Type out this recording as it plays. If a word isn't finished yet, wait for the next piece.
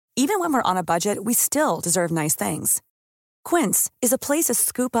Even when we're on a budget, we still deserve nice things. Quince is a place to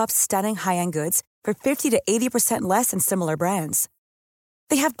scoop up stunning high-end goods for 50 to 80% less than similar brands.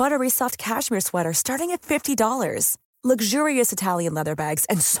 They have buttery soft cashmere sweaters starting at $50, luxurious Italian leather bags,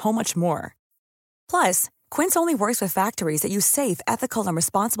 and so much more. Plus, Quince only works with factories that use safe, ethical, and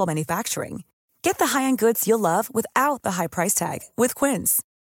responsible manufacturing. Get the high-end goods you'll love without the high price tag with Quince.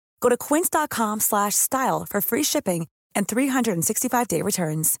 Go to quince.com/style for free shipping and 365-day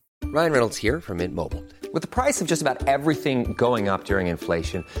returns. Ryan Reynolds here from Mint Mobile. With the price of just about everything going up during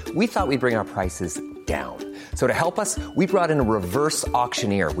inflation, we thought we'd bring our prices down. So to help us, we brought in a reverse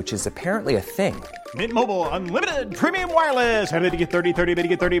auctioneer, which is apparently a thing. Mint Mobile Unlimited Premium Wireless. How to get 30, 30, bit to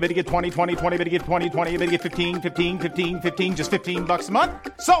get 30, bit to get 20, 20, 20, bit to get 20, 20, bit to get 15, 15, 15, 15, just $15 a month?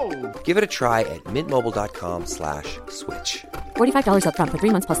 Sold! Give it a try at mintmobile.com/switch. $45 up front for 3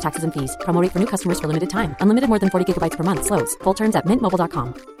 months plus taxes and fees. Promo rate for new customers for limited time. Unlimited more than 40 gigabytes per month. Slows full terms at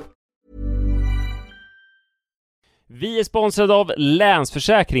mintmobile.com. Vi är sponsrade av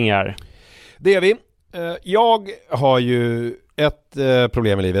Länsförsäkringar. Det är vi. Jag har ju ett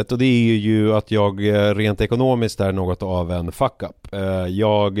problem i livet, och det är ju att jag rent ekonomiskt är något av en fuck-up.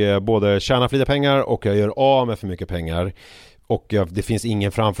 Jag både tjänar för lite pengar och jag gör av med för mycket pengar. Och det finns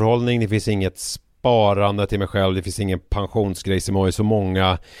ingen framförhållning, det finns inget sparande till mig själv, det finns ingen pensionsgrej som har ju så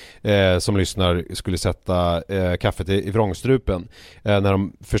många som lyssnar skulle sätta kaffet i vrångstrupen när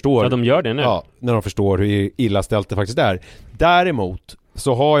de förstår. Ja, de gör det nu. Ja, när de förstår hur illa ställt det faktiskt är. Däremot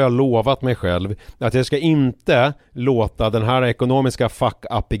så har jag lovat mig själv att jag ska inte låta den här ekonomiska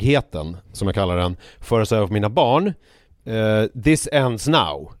fuck-uppigheten, som jag kallar den, föras över på mina barn. This ends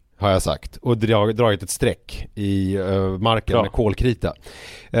now, har jag sagt, och dragit ett streck i marken med kolkrita.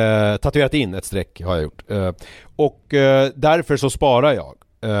 Tatuerat in ett streck har jag gjort. Och därför så sparar jag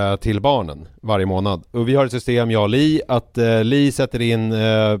till barnen varje månad. Och vi har ett system, jag och Li, att Li sätter in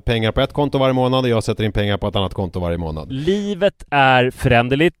pengar på ett konto varje månad och jag sätter in pengar på ett annat konto varje månad. Livet är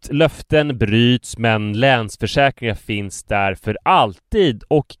föränderligt, löften bryts, men Länsförsäkringar finns där för alltid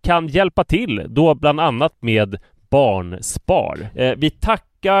och kan hjälpa till, då bland annat med barnspar. Vi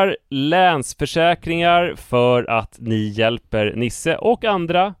tackar Länsförsäkringar för att ni hjälper Nisse och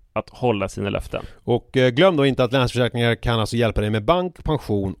andra att hålla sina löften. Och glöm då inte att Länsförsäkringar kan alltså hjälpa dig med bank,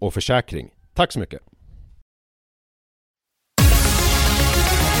 pension och försäkring. Tack så mycket.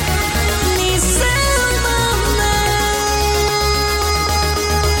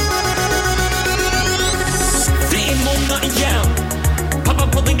 Det är många igen.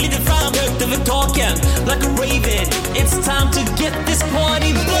 Pappa podden glider fram högt över taken like a raven. It's time to get this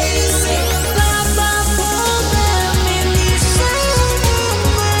party blazing.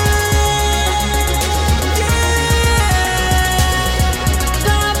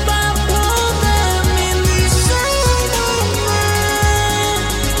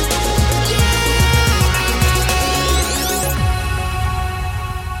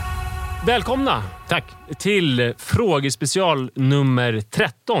 Välkomna, tack, till frågespecial nummer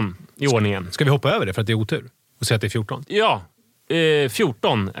 13 i ordningen. Ska vi hoppa över det för att det är otur? Och säga att det är 14? Ja,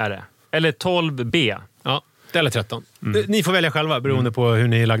 14 är det. Eller 12B. Ja, eller 13. Ni får välja själva beroende på hur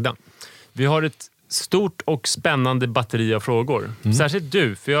ni är lagda. Vi har ett stort och spännande batteri av frågor. Särskilt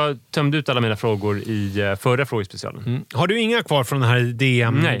du, för jag tömde ut alla mina frågor i förra frågespecialen. Har du inga kvar från den här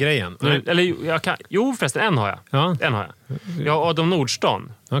DM-grejen? Nej. Eller jag kan... Jo, förresten, en har jag. Ja. En har jag. Jag har Adam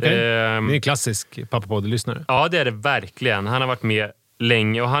Nordstan. Okay. Det är en klassisk pappapodd-lyssnare. Ja, det är det verkligen. Han har varit med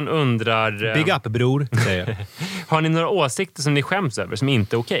länge och han undrar... Big up, bror, säger jag. Har ni några åsikter som ni skäms över som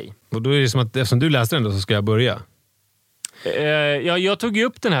inte är okej? Och då är det som att eftersom du läste den då så ska jag börja. Jag tog ju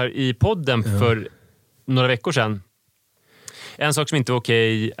upp den här i podden för några veckor sedan. En sak som inte är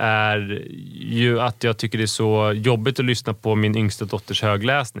okej är ju att jag tycker det är så jobbigt att lyssna på min yngsta dotters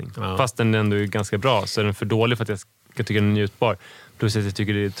högläsning. Ja. Fast den ändå är ganska bra så är den för dålig för att jag ska tycka den är njutbar. Plus att jag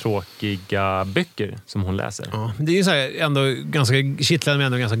tycker det är tråkiga böcker som hon läser. Ja, det är ju så här ändå ganska kittlande men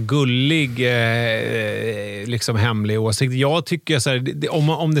ändå ganska gullig liksom hemlig åsikt. Jag tycker så här,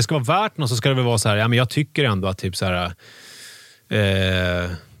 om det ska vara värt något så ska det väl vara så här, ja men jag tycker ändå att typ så här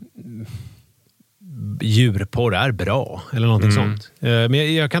djurporr är bra eller någonting sånt.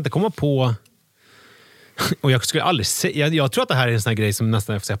 Men jag kan inte komma på och jag skulle aldrig säga, jag tror att det här är en sån här grej som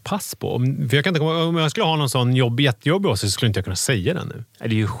nästan jag får säga pass på. För jag kan inte komma, om jag skulle ha någon sån jättejobbig åsikt så skulle inte jag kunna säga den nu. Det är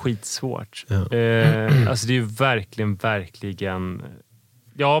ju skitsvårt. Ja. Alltså det är ju verkligen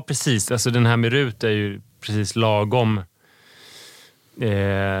ja precis, alltså den här med Rut är ju precis lagom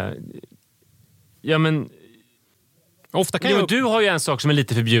ja men ofta kan du har ju en sak som är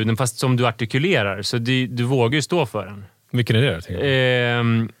lite förbjuden fast som du artikulerar så du vågar ju stå för den. Vilken är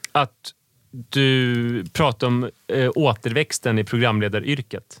det? Att du pratar om återväxten i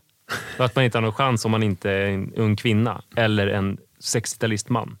programledaryrket. Och att man inte har någon chans om man inte är en ung kvinna eller en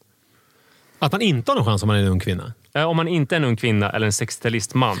 60-talistman. Att man inte har någon chans om man är en ung kvinna? Om man inte är en ung kvinna eller en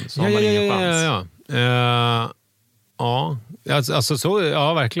 60-talistman så har man ingen chans. Ja, alltså så,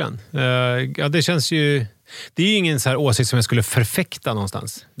 ja verkligen. Ja, det känns ju... Det är ju ingen så här åsikt som jag skulle förfäkta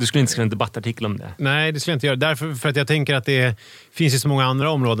någonstans. Du skulle inte skriva en debattartikel om det? Nej, det skulle jag inte göra. Därför för att jag tänker att det finns ju så många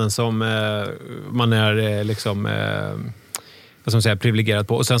andra områden som man är liksom... vad ska man säga, privilegierad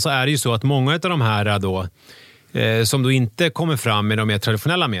på. Och sen så är det ju så att många av de här då... som då inte kommer fram med de mer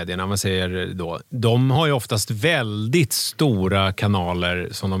traditionella medierna, man säger då, de har ju oftast väldigt stora kanaler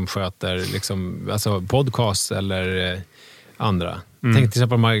som de sköter, liksom, alltså podcast eller andra. Tänk till exempel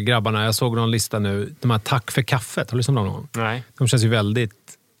på de här grabbarna, jag såg någon lista nu, de här Tack för kaffet, har du lyssnat på någon gång? Nej. De känns ju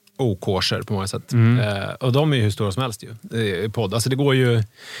väldigt okåser på många sätt. Och de är ju hur stora som helst ju. Podd. Alltså det går ju...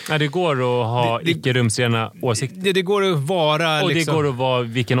 Ja, det går att ha icke-rumsrena åsikter. Det går att vara... Och liksom, det går att vara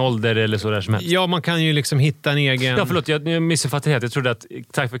vilken ålder eller så där som helst. Ja, man kan ju liksom hitta en egen... Ja, förlåt, jag missuppfattade helt. Jag trodde att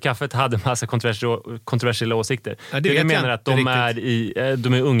Tack för kaffet hade en massa kontroversiella åsikter. Ja, det jag menar att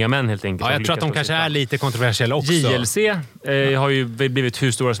de är unga män helt enkelt. Ja, jag tror att de kanske är lite kontroversiella också. JLC har ju blivit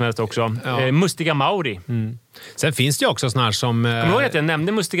hur stora som helst också. Ja. Mustiga Mauri. Sen finns det ju också såna här som... Kommer du ihåg att jag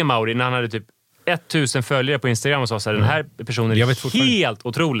nämnde Mustiga Mauri när han hade typ 1000 följare på Instagram och sa så här, den här personen är helt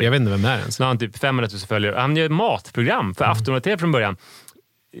otrolig. Jag vet inte vem det är ens. Nu har han typ 500 000 följare. Han gör matprogram för Aftonbladet från början.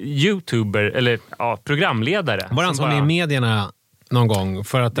 YouTuber, eller programledare. Var han som i medierna någon gång?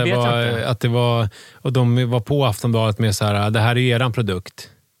 För att det var... Och de var på Aftonbladet med så här, det här är ju eran produkt.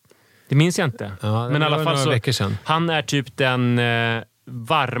 Det minns jag inte. Ja, men i alla fall så... Sedan. Han är typ den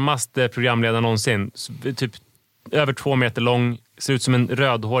varmaste programledaren någonsin. Typ över 2 meter lång, ser ut som en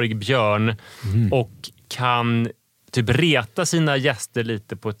rödhårig björn och kan typ reta sina gäster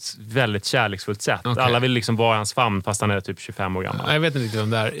lite på ett väldigt kärleksfullt sätt. Okay. Alla vill liksom vara i hans famn fast han är typ 25 år gammal. Jag vet inte riktigt vem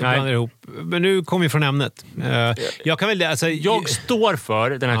det är. Blandar ihop. Men nu kommer vi från ämnet. Jag kan väl... Alltså, jag står för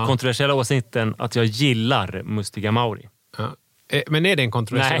den här kontroversiella åsikten att jag gillar Mustiga Mauri. Ja. Men är det en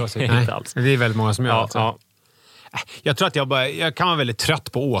kontroversiell åsikt? Nej, inte alls. Det är väldigt många som gör alltså. Ja. Jag tror att jag kan vara väldigt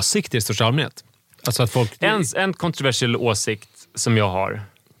trött på åsikter i största allmänhet. Alltså att folk... En kontroversiell åsikt som jag har.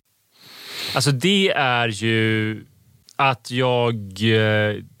 Alltså det är ju att jag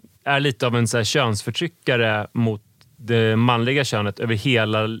är lite av en så här könsförtryckare mot det manliga könet över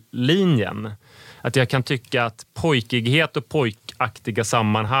hela linjen. Att jag kan tycka att pojkighet och pojkaktiga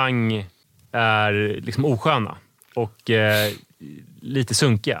sammanhang är liksom osköna och lite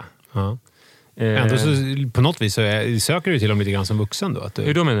sunkiga. Ja. Ändå så, på något vis så söker du till dem lite grann som vuxen då? Att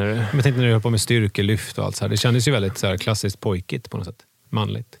hur då menar du? Jag tänkte när du höll på med styrkelyft och allt så här. Det kändes ju väldigt så här klassiskt pojkigt på något sätt.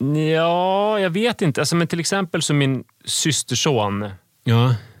 Manligt. Ja, jag vet inte. Alltså, men till exempel så min systerson.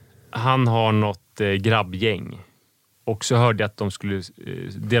 Ja. Han har något grabbgäng. Och så hörde jag att de skulle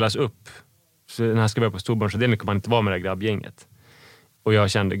delas upp. Så när han ska börja på storbarnsavdelningen kommer han inte vara med det här grabbgänget. Och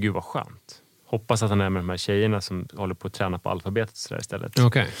jag kände, gud vad skönt. Hoppas att han är med de här tjejerna som håller på att träna på alfabetet så där istället.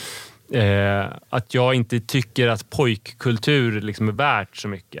 Okej. Att jag inte tycker att pojkkultur liksom är värt så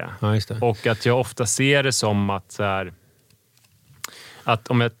mycket. Ja, just det. Och att jag ofta ser det som att så här, att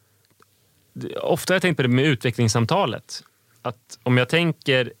om jag ofta har jag tänkt på det med utvecklingssamtalet. Att om jag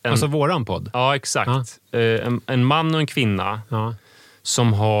tänker alltså våran podd? Ja, exakt. Ja. En man och en kvinna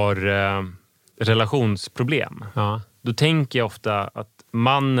som har relationsproblem. Ja. Då tänker jag ofta att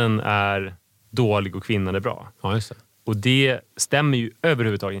mannen är dålig och kvinnan är bra. Ja, just det. Och det stämmer ju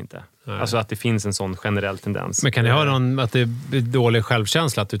överhuvudtaget inte. Nej. Alltså att det finns en sån generell tendens. Men kan det ha någon, att det är dålig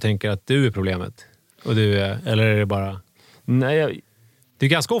självkänsla, att du tänker att du är problemet? Och du är, eller är det bara... Nej, det är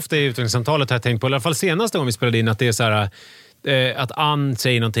ganska ofta i utvecklingssamtalet har jag tänkt på, i alla fall senaste gången vi spelade in, att det är så här... att Ann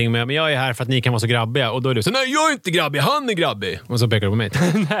säger någonting med, men jag är här för att ni kan vara så grabbiga, och då är du så, nej jag är inte grabbig, han är grabbig, och så pekar du på mig.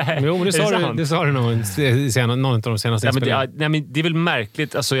 Nej, men, jo, men det sa du någon av de senaste men det är väl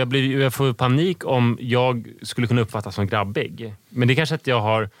märkligt, alltså jag får panik om jag skulle kunna uppfattas som grabbig, men det är kanske att jag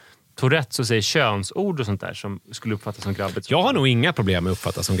har Tourettes och säger könsord och sånt där som skulle uppfattas som grabbigt. Jag har nog inga problem med att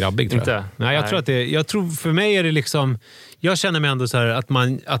uppfattas som grabbig, tror jag. Inte? Nej, jag tror för mig är det liksom, jag känner mig ändå så här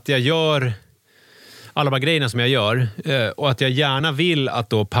att jag gör alla de här grejerna som jag gör, och att jag gärna vill att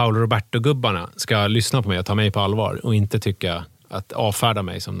då Paolo Roberto-gubbarna ska lyssna på mig och ta mig på allvar och inte tycka att avfärda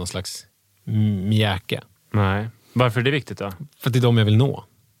mig som någon slags mjäke. Nej. Varför är det viktigt då? För att det är de jag vill nå.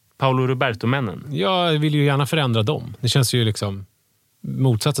 Paolo Roberto-männen? Jag vill ju gärna förändra dem. Det känns ju liksom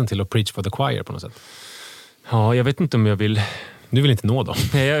motsatsen till att preach for the choir på något sätt. Ja, jag vet inte om jag vill... Du vill inte nå dem?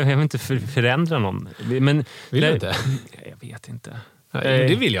 Jag vill inte förändra någon. Men, vill du inte? Jag vet inte.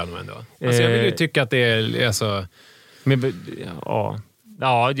 Det vill jag nog ändå. Alltså jag vill ju tycka att det är alltså... Men,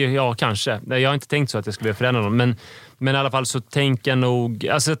 ja, kanske. Jag har inte tänkt så att jag skulle förändra någon. Men Men i alla fall så tänker jag nog...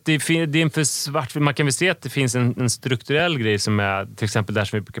 Alltså att det är en för svart... Man kan väl se att det finns en strukturell grej som är till exempel där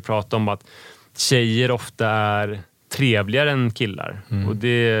som vi brukar prata om, att tjejer ofta är trevligare än killar. Och det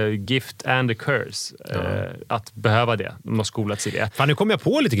är gift and a curse. Att behöva det. De har skolat sig i det. Fan, nu kommer jag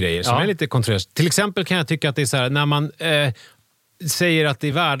på lite grejer som är lite kontroversiellt. Till exempel kan jag tycka att det är så här, när man säger att det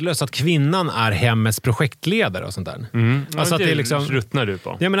är värdelöst att kvinnan är hemmets projektledare och sånt där. Alltså att det liksom... ruttnar du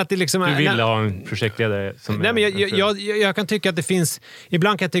på. Ja, men att det liksom du vill ha en projektledare som... Nej, men jag kan tycka att det finns...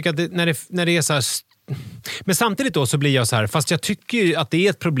 Ibland kan jag tycka att när det är så här... Men samtidigt då så blir jag så här, fast jag tycker att det är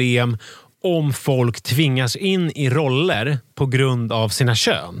ett problem om folk tvingas in i roller på grund av sina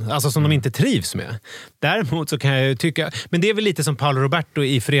kön. Alltså som de inte trivs med. Däremot så kan jag ju tycka... Men det är väl lite som Paolo Roberto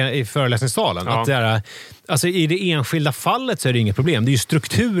i föreläsningssalen. Ja. Att det är, alltså i det enskilda fallet så är det inget problem. Det är ju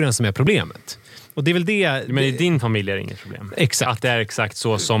strukturen som är problemet. Och det är väl det... Men i din familj är det inget problem. Exakt. Att det är exakt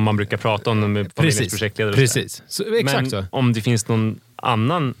så som man brukar prata om med familjens projektledare. Precis. Så, exakt men så. Om det finns någon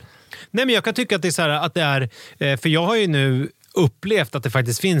annan... Nej, men jag kan tycka att det är så här, att det är... För jag har ju nu upplevt att det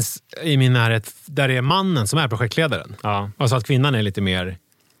faktiskt finns i min närhet där det är mannen som är projektledaren. Ja. Alltså att kvinnan är lite mer...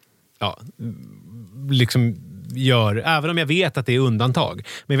 Ja, liksom gör... Även om jag vet att det är undantag.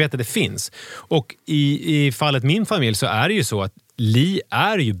 Men jag vet att det finns. Och i fallet min familj så är det ju så att Li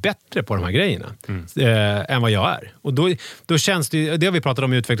är ju bättre på de här grejerna än vad jag är. Och då känns det har vi pratat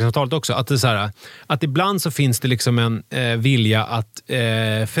om i utvecklingsavtalet också, att det är så här, att ibland så finns det liksom en vilja att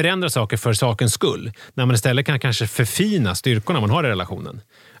förändra saker för sakens skull. När man istället kan kanske förfina styrkorna man har i relationen.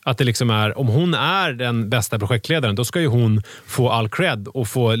 Att det liksom är, om hon är den bästa projektledaren, då ska ju hon få all cred och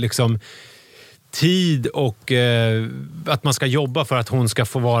få liksom tid och att man ska jobba för att hon ska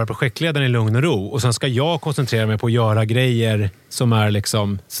få vara projektledaren i lugn och ro. Och sen ska jag koncentrera mig på att göra grejer som är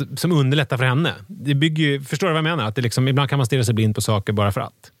liksom, som underlättar för henne. Det bygger ju, förstår du vad jag menar? Att det liksom, ibland kan man stirra sig blind på saker bara för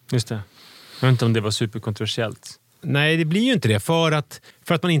att. Just det. Jag vet inte om det var superkontroversiellt. Nej, det blir ju inte det. För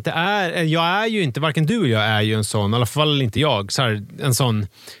att man inte är... Jag är ju inte, varken du eller jag är ju en sån, i alla fall inte jag, så här, en sån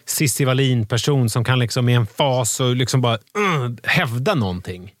Cissi Wallin-person som kan liksom i en fas och liksom bara hävda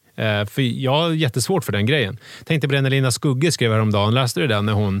någonting. För jag har jättesvårt för den grejen. Tänkte på det när Linda Skugge skrev häromdagen. Läste du den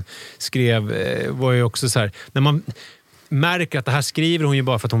när hon skrev? Var ju också så här, när man märker att det här skriver hon ju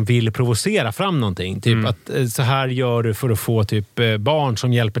bara för att hon vill provocera fram någonting. Typ att så här gör du för att få typ barn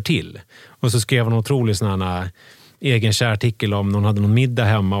som hjälper till. Och så skrev hon en otrolig sån här egenkär artikel om någon hade någon middag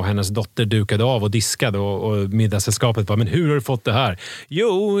hemma och hennes dotter dukade av och diskade och middagssällskapet bara, men hur har du fått det här?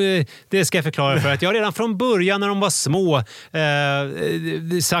 Jo, det ska jag förklara för att jag redan från början när de var små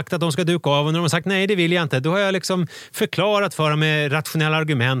sagt att de ska duka av och när de har sagt nej, det vill jag inte. Då har jag liksom förklarat för dem med rationella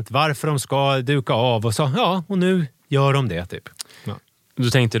argument varför de ska duka av och så, ja, och nu gör de det typ. Ja. Då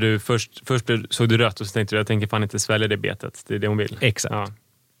tänkte du, först såg du rött och så tänkte du, jag tänker fan inte svälja det betet. Det är det hon vill. Exakt. Ja.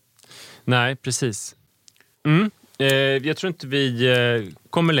 Nej, precis. Jag tror inte vi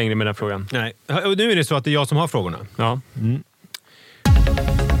kommer längre med den frågan. Nej, och nu är det så att det är jag som har frågorna. Ja.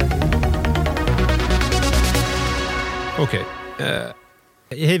 Okej.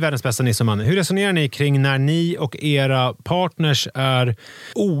 Hej världens bästa Nisseman. Hur resonerar ni kring när ni och era partners är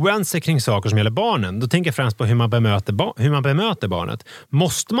oense kring saker som gäller barnen? Då tänker jag främst på hur man bemöter barnet.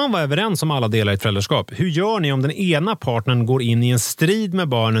 Måste man vara överens om alla delar i ett föräldraskap? Hur gör ni om den ena partnern går in i en strid med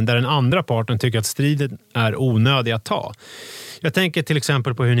barnen där den andra partnern tycker att striden är onödig att ta? Jag tänker till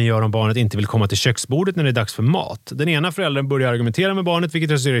exempel på hur ni gör om barnet inte vill komma till köksbordet när det är dags för mat. Den ena föräldern börjar argumentera med barnet,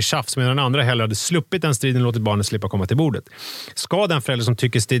 vilket resulterar i tjafs, medan den andra hellre hade sluppit den striden och låtit barnet slippa komma till bordet. Ska den förälder som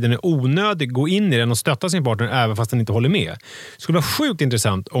tycker striden är onödig gå in i den och stötta sin partner även fast den inte håller med? Det skulle vara sjukt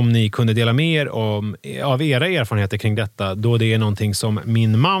intressant om ni kunde dela med er av era erfarenheter kring detta, då det är någonting som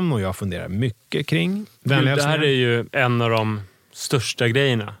min man och jag funderar mycket kring. Det här är ju en av de största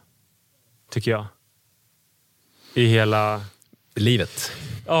grejerna, tycker jag. I hela... livet.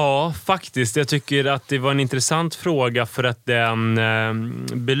 Ja, faktiskt. Jag tycker att det var en intressant fråga för att den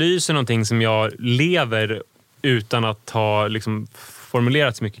belyser någonting som jag lever utan att ha liksom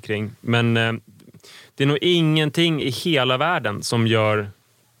formulerat så mycket kring. Men det är nog ingenting i hela världen som gör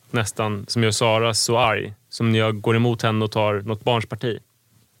Sara så arg som när jag går emot henne och tar något barns parti.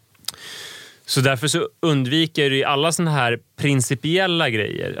 Så därför så undviker jag i alla såna här principiella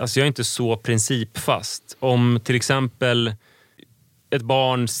grejer. Alltså jag är inte så principfast. Om till exempel ett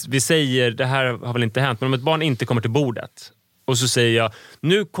barn, vi säger, det här har väl inte hänt, men om ett barn inte kommer till bordet och så säger jag,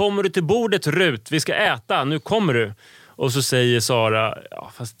 nu kommer du till bordet Rut, vi ska äta, nu kommer du. Och så säger Sara,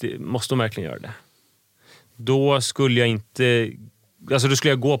 ja fast det måste hon verkligen göra det. Då skulle jag inte, alltså då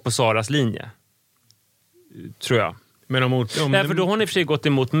skulle jag gå på Saras linje. Tror jag. Men Nej, för då har hon i och för sig gått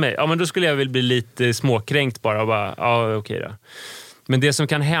emot mig. Ja, men då skulle jag väl bli lite småkränkt bara och bara, ja okej då. Men det som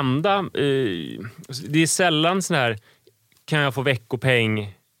kan hända, det är sällan sån här, kan jag få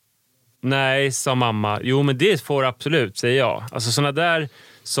veckopeng? Nej, sa mamma. Jo, men det får absolut, säger jag. Alltså såna där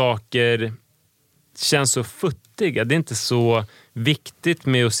saker känns så futtiga. Det är inte så viktigt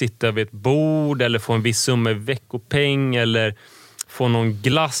med att sitta vid ett bord eller få en viss summa i veckopeng eller få någon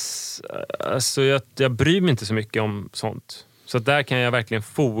glass. Alltså jag bryr mig inte så mycket om sånt. Så där kan jag verkligen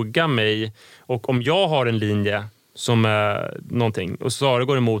foga mig. Och om jag har en linje som är någonting och Sara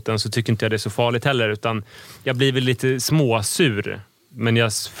går emot den, så tycker inte jag det är så farligt heller, utan jag blir väl lite småsur, men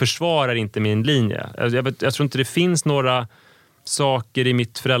jag försvarar inte min linje. Jag tror inte det finns några saker i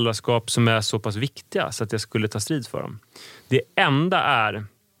mitt föräldraskap som är så pass viktiga så att jag skulle ta strid för dem. Det enda är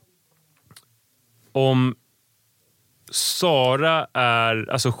om Sara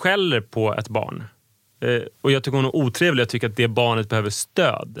skäller på ett barn, och jag tycker hon är otrevlig, jag tycker att det barnet behöver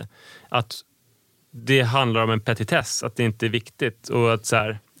stöd, att det handlar om en petitess, att det inte är viktigt, och att, så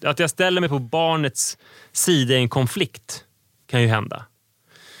här, att jag ställer mig på barnets sida i en konflikt kan ju hända.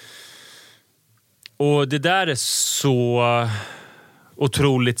 Och det där är så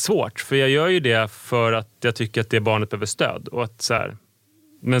otroligt svårt, för jag gör ju det för att jag tycker att det barnet behöver stöd, och att, så här,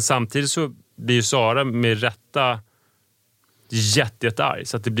 men samtidigt så blir ju Sara med rätta jättearg,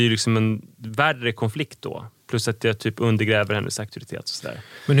 så att det blir liksom en värre konflikt då, plus att jag typ undergräver hennes auktoritet och så där.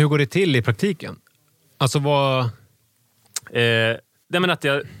 Men hur går det till i praktiken? Alltså vad... men att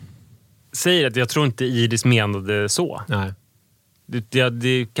jag säger att jag tror inte Iris menade så. Nej.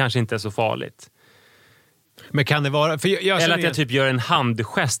 Det kanske inte är så farligt. Men kan det vara... Eller att jag typ gör en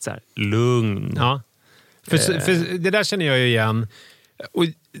handgest så här, lugn. Ja. För det där känner jag ju igen. Och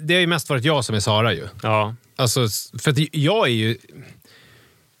det har ju mest varit jag som är Sara ju. Ja. Alltså, för att jag är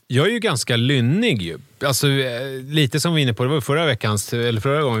ju ganska lynnig ju. Alltså lite som vi var inne på, det var förra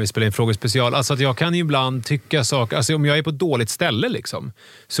gången vi spelade in frågespecial. Alltså att jag kan ju ibland tycka saker, alltså om jag är på ett dåligt ställe liksom,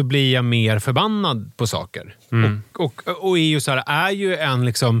 så blir jag mer förbannad på saker. Och är ju så här, är ju en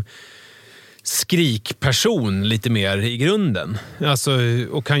liksom skrikperson lite mer i grunden. Alltså,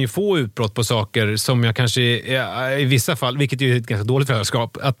 och kan ju få utbrott på saker som jag kanske i vissa fall, vilket ju är ett ganska dåligt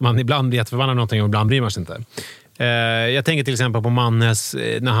föräldraskap, att man ibland blir jätteförbannad av någonting och ibland bryr man sig inte. Jag tänker till exempel på Mannes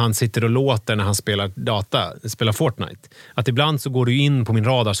när han sitter och låter när han spelar Fortnite. Att ibland så går du in på min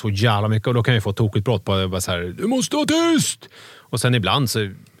radar så jävla mycket, och då kan jag få tokutbrott på bara så här, du måste ha tyst! Och sen ibland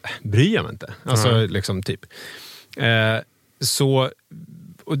så bryr jag mig inte. Alltså liksom typ. Så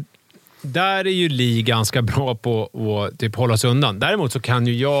och där är ju Li ganska bra på att typ hålla sig undan. Däremot så kan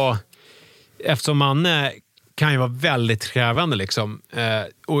ju jag, eftersom Manne kan ju vara väldigt krävande liksom,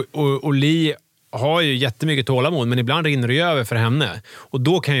 och Li har ju jättemycket tålamod, men ibland rinner det över för henne. Och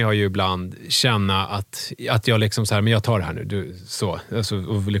då kan jag ju ibland känna att jag liksom så här, men jag tar det här nu. Alltså,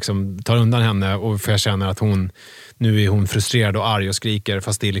 och liksom tar undan henne, och för jag känner att nu är hon frustrerad och arg och skriker,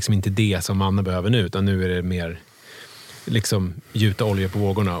 fast det är liksom inte det som Manne behöver nu, utan nu är det mer liksom gjuta olja på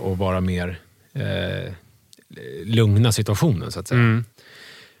vågorna och vara mer lugna situationen så att säga.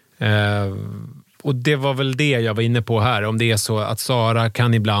 Och det var väl det jag var inne på här. Om det är så att Sara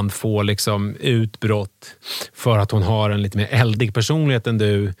kan ibland få liksom utbrott för att hon har en lite mer eldig personlighet än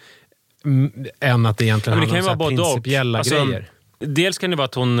du, än att det egentligen handlar om så här principiella grejer. Dels kan det vara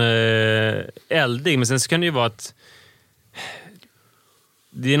att hon är eldig, men sen så kan det ju vara att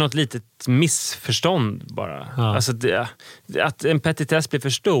det är något litet missförstånd bara. Ja. Alltså att en petitess blir för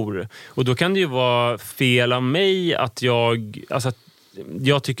stor. Och då kan det ju vara fel av mig att jag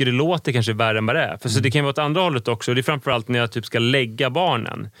tycker det låter kanske värre än vad det är. För så det kan ju vara åt andra hållet också. Det är framförallt när jag typ ska lägga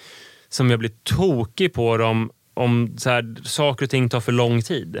barnen som jag blir tokig på dem om så här, saker och ting tar för lång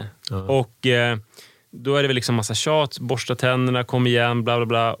tid. Och då är det väl liksom massa tjat, borsta tänderna, kom igen, bla bla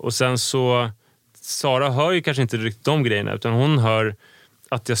bla. Och sen så Sara hör ju kanske inte riktigt de grejerna, utan hon hör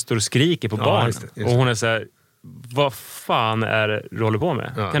att jag står och skriker på barnen. Just det. Och hon är så här, vad fan är det du håller på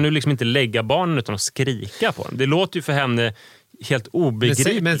med? Kan du liksom inte lägga barnen utan att skrika på dem? Det låter ju för henne helt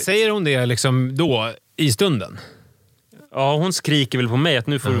obegripligt. Men säger hon det liksom då i stunden? Ja, hon skriker väl på mig att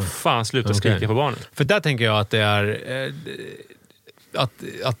nu får du fan sluta skrika på barnen. För där tänker jag att det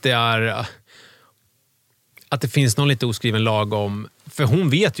är att det finns någon lite oskriven lag om, för hon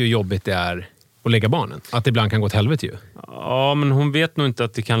vet ju hur jobbigt det är att lägga barnen. Att det ibland kan gå åt helvete ju. Ja, men hon vet nog inte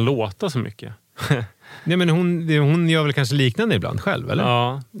att det kan låta så mycket. Nej, men hon gör väl kanske liknande ibland själv, eller?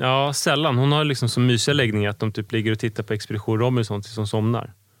 Ja, sällan. Hon har liksom så mysiga läggningar att de typ ligger och tittar på Expedition Robinson tills de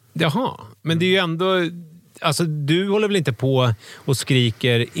somnar. Jaha, men det är ju ändå... Alltså, du håller väl inte på och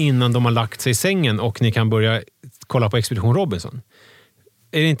skriker innan de har lagt sig i sängen och ni kan börja kolla på Expedition Robinson?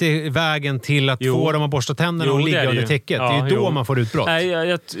 är det inte vägen till att få dem att borsta tänderna och ligga under täcket? Ja, det är ju då man får utbrott.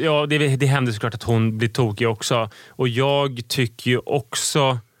 Nej, det händer såklart att hon blir tokig också. Och jag tycker ju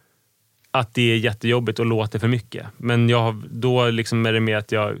också att det är jättejobbigt och låter för mycket. Men då liksom är det med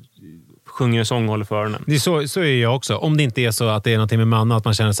att jag sjunger en sång och håller för öronen. Det är så är jag också. Om det inte är så att det är någonting med mannen, att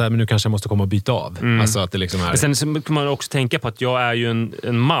man känner så här, men nu kanske jag måste komma och byta av. Alltså att det liksom är... Men sen så kan man också tänka på att jag är ju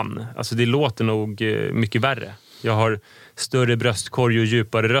en man. Alltså det låter nog mycket värre. Jag har större bröstkorg och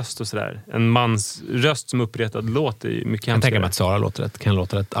djupare röst och sådär. En mans röst som uppretad låter ju mycket hemskare. Jag tänker mig att Sara kan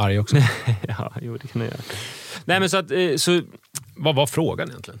låta rätt arg också. Ja, jo, det kan jag göra. Nej, men så vad var frågan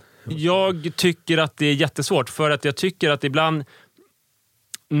egentligen? Jag tycker att det är jättesvårt, för att jag tycker att ibland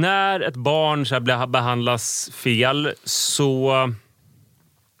när ett barn så här behandlas fel så...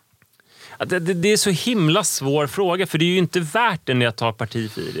 Det är så himla svår fråga, för det är ju inte värt det när jag tar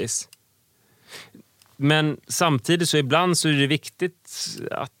parti för Iris. Men samtidigt så ibland så är det viktigt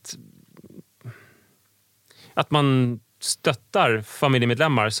att man stöttar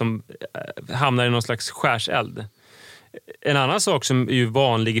familjemedlemmar som hamnar i någon slags skärseld. En annan sak som är ju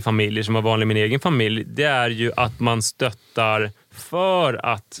vanlig i familjer, som var vanlig i min egen familj, det är ju att man stöttar för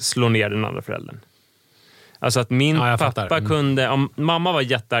att slå ner den andra föräldern. Alltså att min pappa kunde... Om mamma var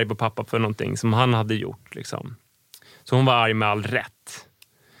jättearg på pappa för någonting som han hade gjort. Liksom. Så hon var arg med all rätt.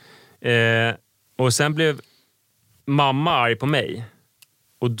 Och sen blev mamma arg på mig.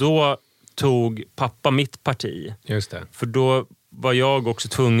 Och då tog pappa mitt parti. Just det. För då var jag också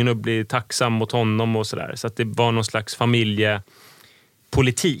tvungen att bli tacksam mot honom och sådär. Så att det var någon slags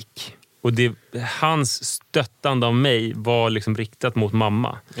familjepolitik. Och hans stöttande av mig var liksom riktat mot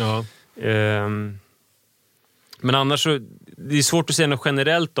mamma. Ja. Men annars så, det är svårt att säga något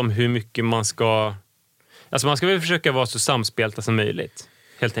generellt om hur mycket man ska... Alltså man ska väl försöka vara så samspelta som möjligt.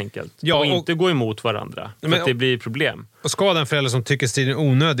 Helt enkelt. Ja, och inte gå emot varandra. För att det blir problem. Och ska den förälder som tycker striden är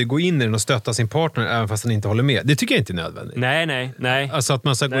onödig gå in i den och stötta sin partner även fast den inte håller med? Det tycker jag inte är nödvändigt. Nej. Alltså att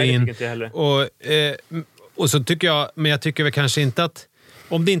man ska gå in och så tycker jag, men jag tycker väl kanske inte att,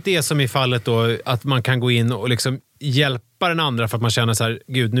 om det inte är som i fallet då, att man kan gå in och liksom hjälpa den andra för att man känner så här,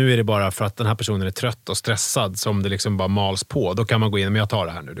 gud, nu är det bara för att den här personen är trött och stressad som det liksom bara mals på. Då kan man gå in, men jag tar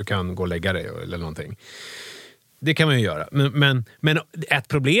det här nu, du kan gå och lägga dig eller någonting. Det kan man ju göra. Men ett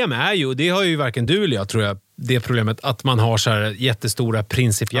problem är ju, och det har ju varken du eller jag, tror jag, det problemet att man har så här jättestora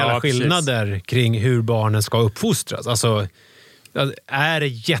principiella skillnader kring hur barnen ska uppfostras. Alltså, är det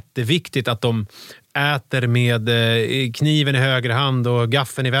jätteviktigt att de äter med kniven i höger hand och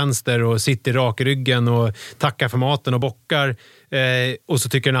gaffeln i vänster och sitter rak i ryggen och tackar för maten och bockar. Och så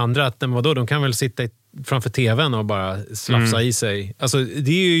tycker den andra att de kan väl sitta framför tvn och bara slafsa i sig. Alltså,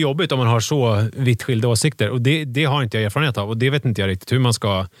 det är ju jobbigt om man har så vitt skilda åsikter. Och det har inte jag erfarenhet av. Och det vet inte jag riktigt hur man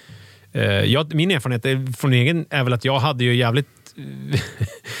ska... min erfarenhet från egen är väl att jag hade ju jävligt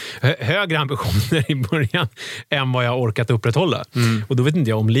högre ambitioner i början än vad jag orkat upprätthålla. Och då vet inte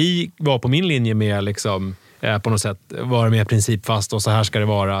jag om Li var på min linje med liksom, på något sätt vara mer principfast och så här ska det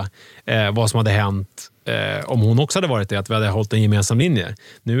vara, vad som hade hänt om hon också hade varit det, att vi hade hållit en gemensam linje.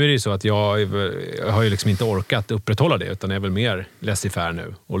 Nu är det ju så att jag har ju liksom inte orkat upprätthålla det, utan är väl mer laissez-faire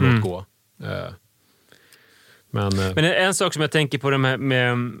nu och låt gå. Men en sak som jag tänker på det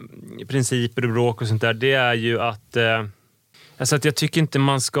med principer och bråk och sånt där, det är ju att alltså att jag tycker inte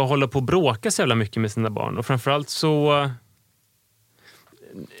man ska hålla på och bråka så jävla mycket med sina barn. Och framförallt så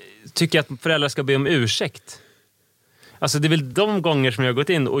tycker jag att föräldrar ska be om ursäkt. Alltså det är väl de gånger som jag har gått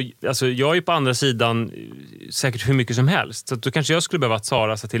in och alltså jag är ju på andra sidan säkert hur mycket som helst. Så då kanske jag skulle behöva att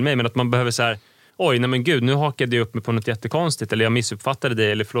Sara sa till mig, men att man behöver så här, oj, nej men gud, nu hakade jag upp mig på något jättekonstigt, eller jag missuppfattade det,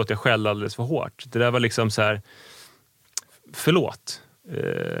 eller förlåt, jag skällde alldeles för hårt. Det där var liksom så här, förlåt.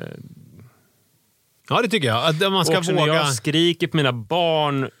 Ja, det tycker jag. Att man ska också våga... när jag skriker på mina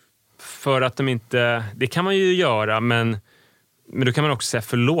barn för att de inte... Det kan man ju göra, men då kan man också säga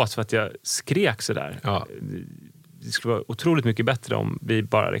förlåt för att jag skrek så där. Ja. Det skulle vara otroligt mycket bättre om vi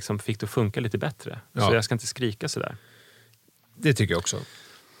bara liksom fick det att funka lite bättre. Ja. Så jag ska inte skrika så där. Det tycker jag också.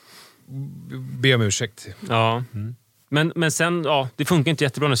 Be om ursäkt. Ja. Men sen, ja, det funkar inte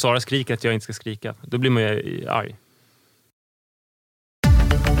jättebra när Sara skriker att jag inte ska skrika. Då blir man ju arg.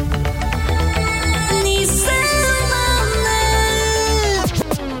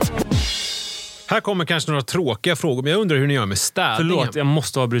 Här kommer kanske några tråkiga frågor, men jag undrar hur ni gör med städningen. Förlåt, jag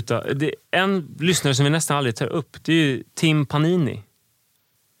måste avbryta. Det är en lyssnare som vi nästan aldrig tar upp. Det är ju Tim Panini.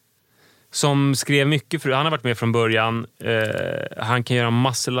 Som skrev mycket, han har varit med från början. Han kan göra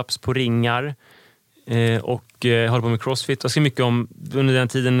muscle-ups på ringar. Och håller på med crossfit. Jag skrev mycket om, under den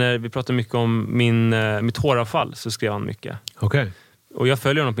tiden när vi pratade mycket om mitt håravfall, så skrev han mycket. Okej. Och jag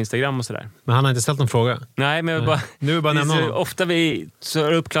följer honom på Instagram och sådär. Men han har inte ställt någon fråga? Nej, men jag bara... Nu är bara nämna honom. Ofta vi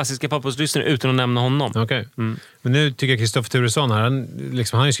så upp klassiska papperslyssnare utan att nämna honom. Okej. Men nu tycker jag Kristoffer Turesson här,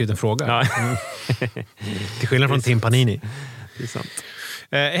 han har ju skrivit en fråga. Ja. Till skillnad från Tim Panini. Det är sant.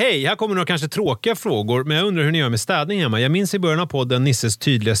 Hej, här kommer några kanske tråkiga frågor, men jag undrar hur ni gör med städning hemma. Jag minns i början av podden Nisses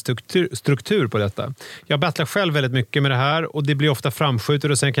tydliga struktur på detta. Jag battlar själv väldigt mycket med det här och det blir ofta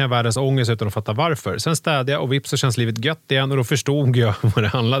framskjutet och sen kan jag världens ångest utan att fatta varför. Sen städar jag och vips så känns livet gött igen och då förstod jag vad det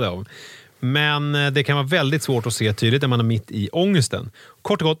handlade om. Men det kan vara väldigt svårt att se tydligt när man är mitt i ångesten.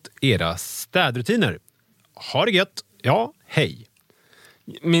 Kort och gott, era städrutiner. Ha det gött. Ja, hej.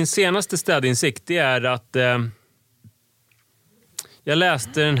 Min senaste städinsikt det är att jag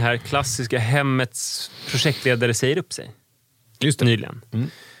läste den här klassiska Hemmets projektledare säger upp sig. Just det. Nyligen.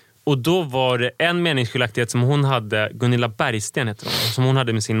 Och då var det en meningsskiljaktighet som hon hade, Gunilla Bergsten heter hon, som hon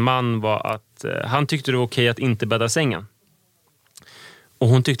hade med sin man var att han tyckte det var okej att inte bädda sängen. Och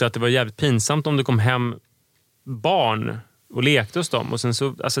hon tyckte att det var jävligt pinsamt om det kom hem barn och lekte hos dem. Och sen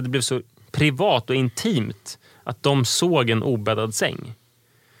så, alltså det blev så privat och intimt att de såg en obäddad säng.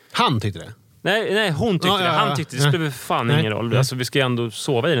 Han tyckte det? Nej, hon tyckte det. Han tyckte det spelar fan ingen roll. Alltså, vi ska ju ändå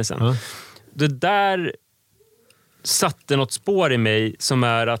sova i den sen. Det där satte något spår i mig som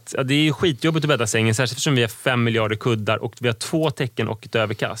är att det är skitjobbigt att bädda sängen, särskilt eftersom vi har 5 miljarder kuddar och vi har 2 tecken och ett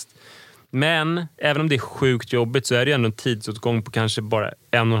överkast. Men även om det är sjukt jobbigt så är det ändå en tidsåtgång på kanske bara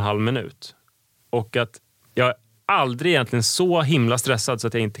 1,5 minut. Och att jag är aldrig egentligen så himla stressad så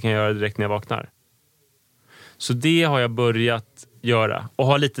att jag inte kan göra det direkt när jag vaknar. Så det har jag börjat göra. Och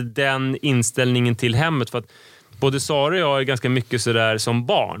ha lite den inställningen till hemmet. För att både Sara och jag är ganska mycket sådär som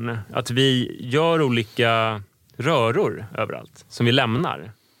barn. Att vi gör olika röror överallt som vi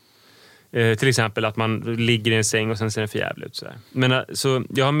lämnar. Till exempel att man ligger i en säng och sen ser den för jävligt ut. Sådär. Men så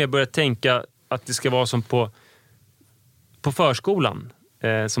jag har mer börjat tänka att det ska vara som på förskolan.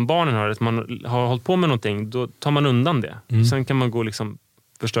 Som barnen har. Att man har hållit på med någonting. Då tar man undan det. Sen kan man gå liksom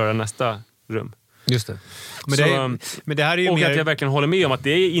förstöra nästa rum. Just det. Men det här är ju och mer... att jag verkligen håller med om att det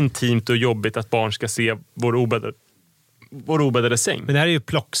är intimt och jobbigt att barn ska se vår obäddade säng. Men det här är ju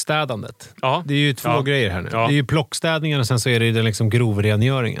plockstädandet. Ja. Det är ju 2 grejer här nu. Ja. Det är ju plockstädningen och sen så är det ju den liksom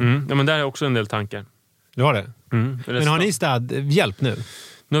grovrengöringen. Ja, men där är också en del tankar. Du har det? Men har ni städhjälp nu?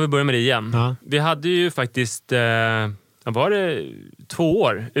 Nu har vi börjat med det igen. Ja. Vi hade ju faktiskt var det 2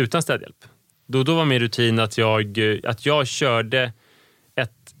 år utan städhjälp. Då var min rutin att jag körde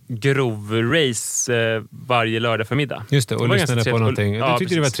ett grov-race varje lördag förmiddag. Just det, och lyssnade på någonting. Ja, du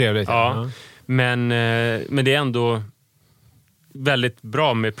tyckte det var trevligt. Ja. Men det är ändå väldigt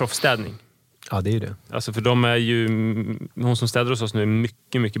bra med proffsstädning. Ja, det är ju det. Alltså för de är ju... Hon som städar hos oss nu är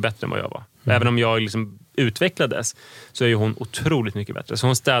mycket, mycket bättre än vad jag var. Även om jag liksom utvecklades så är ju hon otroligt mycket bättre. Så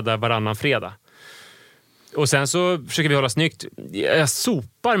hon städar varannan fredag. Och sen så försöker vi hålla snyggt. Jag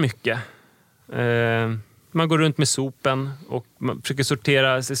sopar mycket. Man går runt med sopen och man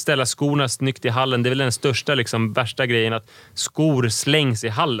försöker ställa skorna snyggt i hallen. Det är väl den största, liksom, värsta grejen att skor slängs i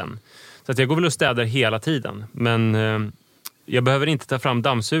hallen. Så att jag går väl och städar hela tiden. Men jag behöver inte ta fram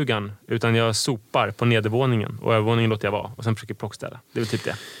dammsugan utan jag sopar på nedervåningen och övervåningen låter jag vara. Och sen försöker plockstäda. Det är väl typ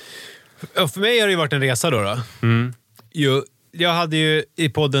det. För mig har det ju varit en resa då. Jag hade ju i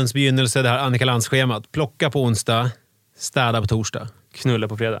poddens begynnelse det här Annika Lands-schemat. Plocka på onsdag, städa på torsdag. Knulla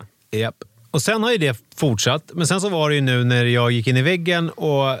på fredag. Japp. Och sen har ju det fortsatt. Men sen så var det ju nu när jag gick in i väggen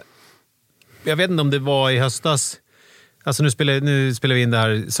och jag vet inte om det var i höstas. Alltså nu spelar vi in det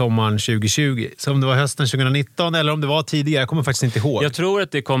här sommaren 2020. Så om det var hösten 2019 eller om det var tidigare. Jag kommer faktiskt inte ihåg. Jag tror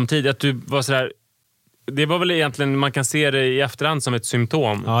att det kom tidigt. Att du var sådär... Det var väl egentligen, man kan se det i efterhand som ett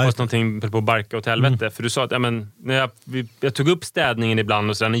symptom. Ja, fast någonting på barka åt helvete. För du sa att när jag tog upp städningen ibland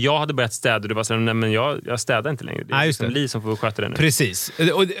och sådär. När jag hade börjat städa, du var sådär, nej men jag städar inte längre. Det är liksom Li som får sköta det nu. Precis.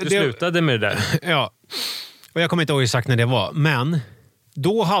 Du slutade med det där. Ja. Och jag kommer inte ihåg exakt när det var. Men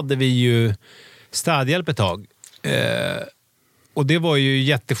då hade vi ju städhjälp ett tag. Och det var ju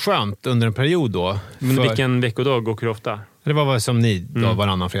jätteskönt under en period då. Men vilken veckodag åker du ofta? Det var som ni då,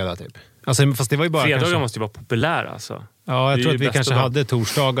 varannan fredag typ. Alltså, fast det var ju bara fredagar kanske... måste ju vara populära alltså. Ja, jag tror att vi kanske hade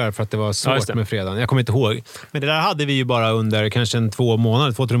torsdagar för att det var svårt med fredagen. Jag kommer inte ihåg. Men det där hade vi ju bara under kanske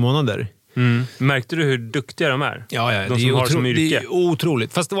 2-3 månader. Märkte du hur duktiga de är? Ja, de som har som yrke. Det är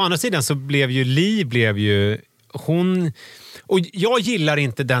otroligt. Fast å andra sidan så blev ju hon... Och jag gillar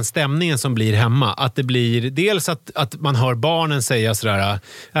inte den stämningen som blir hemma. Att det blir dels att man hör barnen säga sådär,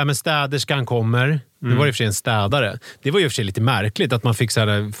 men städerskan kommer. Det var ju för sig en städare. Det var ju för sig lite märkligt att man fick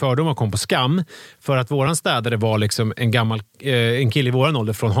sådär fördomar kom på skam. För att våran städare var liksom en kille i våran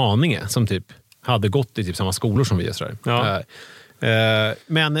ålder från Haninge som typ hade gått i typ samma skolor som vi. Sådär. Ja.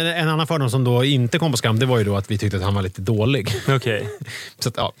 Men en annan fördom som då inte kom på skam, det var ju då att vi tyckte att han var lite dålig. Okej. Så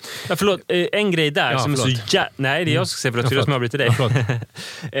att, ja. Ja, förlåt. En grej där som är så nej, det är jag som ska säga, förlåt som jag avbryter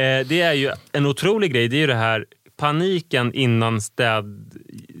dig. Det är ju en otrolig grej. Det är ju det här paniken innan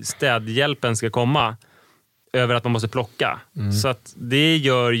städhjälpen ska komma över att man måste plocka. Så att det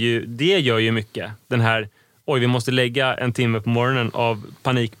gör ju mycket. Den här, vi måste lägga en timme på morgonen av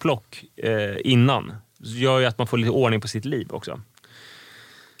panikplock innan. Så gör ju att man får lite ordning på sitt liv också.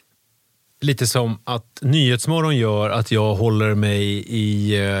 Lite som att Nyhetsmorgon gör att jag håller mig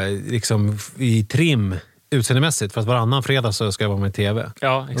i trim utseendemässigt, för att varannan fredag så ska jag vara med i tv.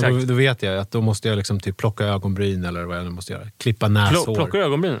 Ja, exakt. Då vet jag att då måste jag liksom typ plocka ögonbryn eller vad jag nu måste göra. Klippa näshår. Plockar du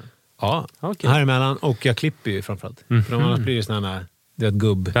ögonbryn? Ja, okay. Här emellan. Och jag klipper ju framförallt. För annars blir det sådana här, det är ett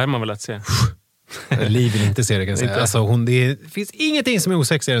gubb. Det här man väl att se. Liv vill inte se det, kan jag säga. Alltså, det finns ingenting som är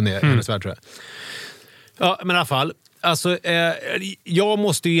osexigare än det, tror jag. Ja, men i alla fall. Alltså, jag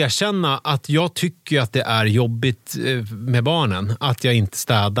måste ju erkänna att jag tycker att det är jobbigt med barnen att jag inte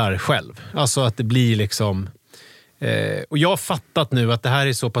städar själv. Alltså att det blir liksom... och jag har fattat nu att det här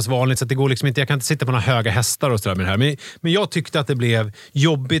är så pass vanligt så att det går liksom inte, jag kan inte sitta på några höga hästar och sådär med det här. Men jag tyckte att det blev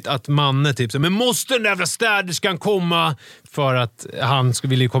jobbigt att Manne typ så, men måste den jävla städerskan komma, för att han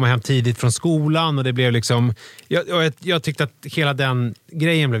ville komma hem tidigt från skolan, och det blev liksom... Jag tyckte att hela den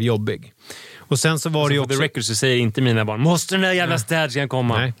grejen blev jobbig. Och sen så var det ju också... The record så säger inte mina barn, måste den där jävla städerskan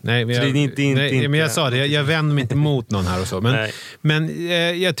komma? Nej, men jag sa det, jag vänder mig inte mot någon här och så. Men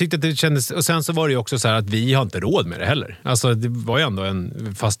jag tyckte att det kändes... Och sen så var det ju också så här att vi har inte råd med det heller. Alltså det var ju ändå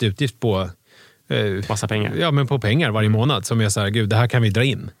en fast utgift på... massa pengar. Ja, men på pengar varje månad som jag säger, gud, det här kan vi dra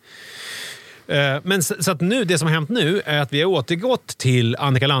in. Men så att nu, det som har hänt nu är att vi har återgått till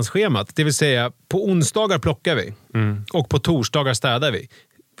Annika Lands-schemat. Det vill säga, på onsdagar plockar vi. Och på torsdagar städar vi.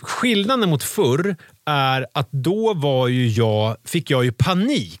 Skillnaden mot förr är att då fick jag ju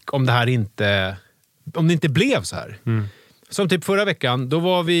panik om det inte blev så här. Som typ förra veckan, då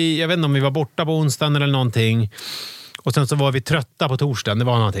var vi, jag vet inte om vi var borta på onsdagen eller någonting, och sen så var vi trötta på torsdagen, det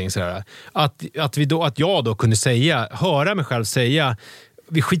var någonting sådär. Att jag då kunde höra mig själv säga,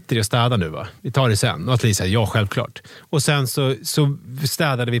 vi skiter i att städa nu, va? Vi tar det sen. Och att Lisa, ja, självklart. Och sen så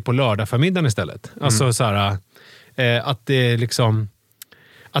städade vi på lördag förmiddagen istället. Alltså såhär, att det liksom...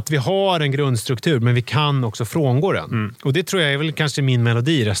 Att vi har en grundstruktur, men vi kan också frångå den. Och det tror jag är väl kanske min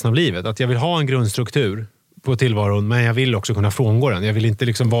melodi resten av livet. Att jag vill ha en grundstruktur på tillvaron, men jag vill också kunna frångå den. Jag vill inte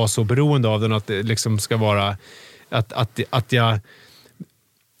liksom vara så beroende av den att det liksom ska vara... Att jag...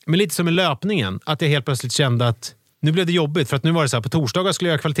 Men lite som i löpningen. Att jag helt plötsligt kände att nu blev det jobbigt. För att nu var det så här, på torsdagar skulle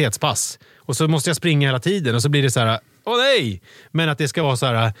jag göra kvalitetspass. Och så måste jag springa hela tiden. Och så blir det så här, nej! Men att det ska vara så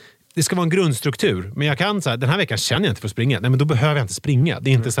här... Det ska vara en grundstruktur. Men jag kan så här, den här veckan känner jag inte för att springa. Nej, men då behöver jag inte springa. Det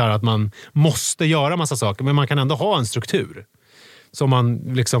är inte så här att man måste göra massa saker. Men man kan ändå ha en struktur som man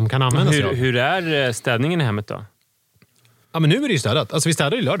liksom kan använda sig av. Hur är städningen i hemmet då? Ja, men nu är det ju städat. Alltså vi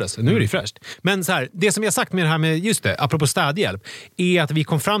städade i lördags. Nu är det ju fräscht. Men så här, det som jag sagt med det här med, just det, apropå städhjälp, är att vi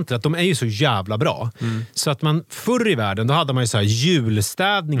kom fram till att de är ju så jävla bra. Så att man förr i världen, då hade man ju så här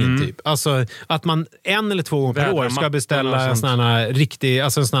julstädningen typ. Alltså att man 1 eller 2 gånger per år ska beställa en sån här riktig,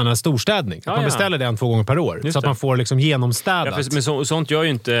 alltså en sån här storstädning. Att man beställer den 2 gånger per år. Just så att man får liksom genomstädat. Ja, men sånt gör ju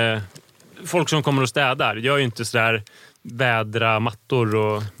inte... Folk som kommer och städar gör ju inte sådär vädra mattor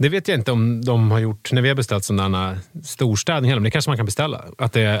och... Det vet jag inte om de har gjort när vi har beställt sådana storstädningar. Men det kanske man kan beställa.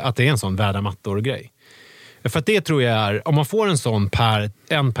 Att det är en sån vädra mattor-grej. För att det tror jag är... Om man får en sån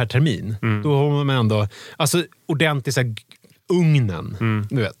per termin, då har man ändå... Alltså ordentligt så här, ugnen.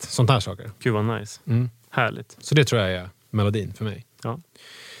 Du vet, sånt här saker. Gud vad nice. Härligt. Så det tror jag är melodin för mig. Ja.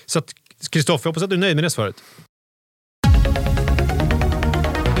 Så att, Kristoffer, jag hoppas att du är nöjd med det svaret.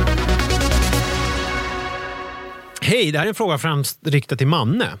 Hej, det här är en fråga främst riktad till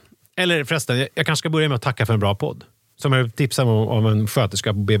Manne. Eller förresten, jag kanske ska börja med att tacka för en bra podd. Som jag tipsade om en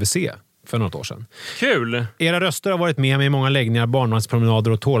sköterska på BVC för något år sedan. Kul! Era röster har varit med mig i många läggningar,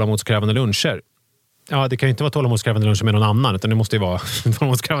 barnvagnspromenader och tålamodskrävande luncher. Ja, det kan ju inte vara tålamodskrävande luncher med någon annan, utan det måste ju vara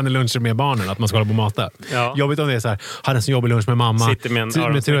tålamodskrävande luncher med barnen, att man ska hålla på och mata. Ja. Jobbigt om det är så här, hade en så jobbig lunch med mamma. Sitter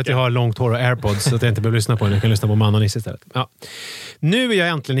med tur att jag har långt hår och AirPods så att jag inte behöver lyssna på den. Jag kan lyssna på Manna och Nisse istället. Ja. Nu är jag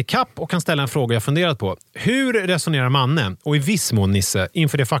äntligen i kapp och kan ställa en fråga jag funderat på. Hur resonerar Manne, och i viss mån Nisse,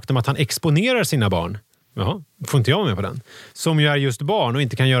 inför det faktum att han exponerar sina barn? Jaha, får inte jag med på den. Som ju är just barn och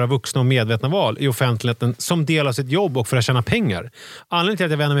inte kan göra vuxna och medvetna val i offentligheten som del av sitt jobb och för att tjäna pengar. Anledningen till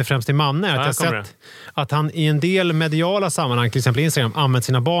att jag vänder mig främst till Manne är att jag sett att han i en del mediala sammanhang, till exempel Instagram, använt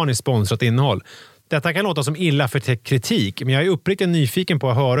sina barn i sponsrat innehåll. Detta kan låta som illa för kritik, men jag är uppriktigt nyfiken på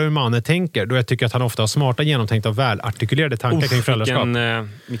att höra hur Manne tänker, då jag tycker att han ofta har smarta, genomtänkta och välartikulerade tankar kring föräldraskap.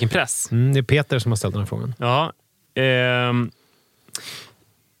 Vilken press. Det är Peter som har ställt den här frågan. Ja,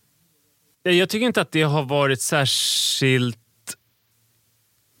 Jag tycker inte att det har varit särskilt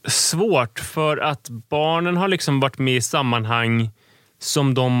svårt, för att barnen har liksom varit med i sammanhang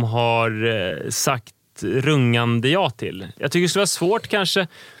som de har sagt rungande ja till. Jag tycker det skulle vara svårt kanske.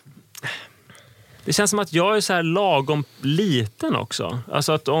 Det känns som att jag är så här lagom liten också.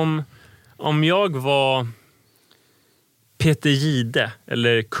 Alltså att om jag var Peter Gide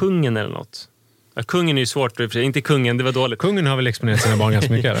eller kungen eller något. Ja, kungen är ju svårt, inte kungen, det var dåligt. Kungen har väl exponerat sina barn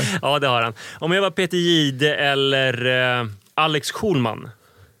ganska mycket, eller? Ja, det har han. Om jag var Peter Gide eller Alex Schulman,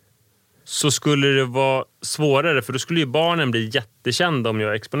 så skulle det vara svårare, för då skulle ju barnen bli jättekända om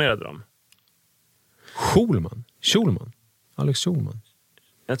jag exponerade dem. Schulman? Alex Schulman?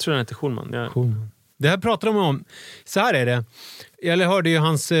 Jag tror han heter Schulman. Ja. Schulman. Det här pratar de om. Så här är det. Jag hörde ju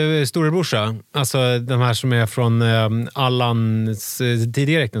hans storebrorsa, alltså de här som är från Allans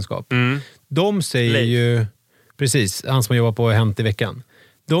tidigare äktenskap. De säger Leif. ju, precis, han som jobbar på Hänt i veckan.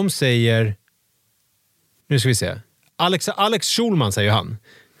 De säger, nu ska vi se. Alex Schulman säger han.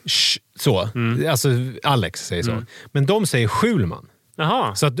 Så, alltså Alex säger så. Men de säger Schulman.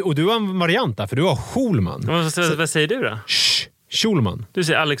 Jaha. Så att, och du har en variant där, för du har Schulman. Vad säger du då? Schulman. Du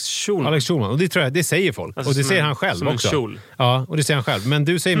säger Alex Schulman. Alex Schulman. Och det tror jag, det säger folk. Alltså och det säger en, han själv som också. En kjol. Ja, och det säger han själv. Men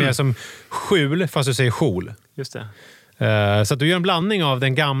du säger mer som skjul, fast du säger skjol. Just det. Så att du gör en blandning av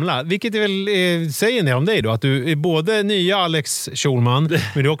den gamla. Vilket väl säger en del om dig då. Att du är både nya Alex Schulman,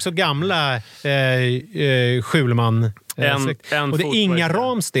 men du är också gamla Schulman. Och det är Inga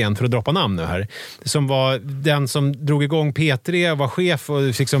Ramsten, för att droppa namn nu här, som var den som drog igång P3, var chef och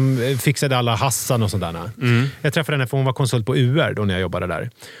liksom fixade alla Hassan och sådär. Jag träffade henne för hon var konsult på UR då när jag jobbade där.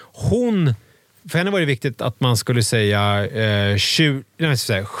 För henne var det viktigt att man skulle säga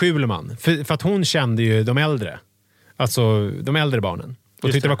Schulman. För att hon kände ju de äldre. Alltså de äldre barnen.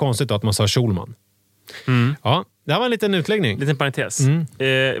 Och tyckte det var konstigt då att man sa Schulman. Ja, det här var en liten utläggning. Liten parentes.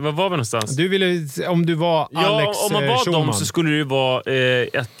 Vad var vi någonstans? Du ville, om du var Alex om man var Schulman. dem så skulle det ju vara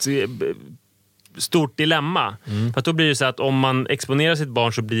ett stort dilemma. För att då blir det så att om man exponerar sitt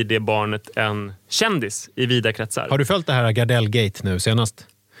barn så blir det barnet en kändis i vida kretsar. Har du följt det här Gardell-gate nu senast?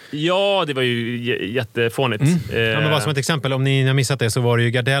 Ja, det var ju jättefånigt. Ja, men bara som ett exempel, om ni har missat det, så var det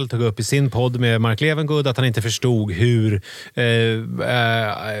ju Gardell tog upp i sin podd med Mark Levengood att han inte förstod hur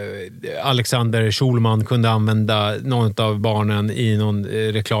Alexander Schulman kunde använda någon av barnen i någon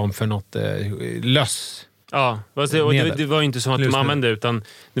reklam för något löss. Ja, och det var ju inte så att de använde, utan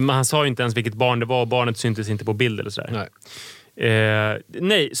han sa ju inte ens vilket barn det var och barnet syntes inte på bild eller sådär. Nej.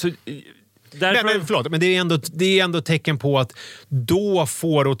 Nej, så... Men det är ändå tecken på att då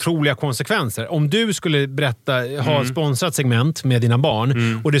får otroliga konsekvenser. Om du skulle ha sponsrat segment med dina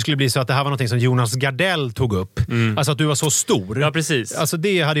barn och det skulle bli så att det här var något som Jonas Gardell tog upp. Alltså att du var så stor. Ja, precis. Alltså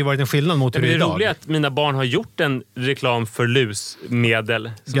det hade ju varit en skillnad mot hur det är idag. Det är roligt att mina barn har gjort en reklam för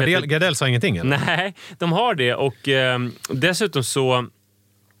lusmedel. Gardell sa ingenting, eller? Nej, de har det. Och dessutom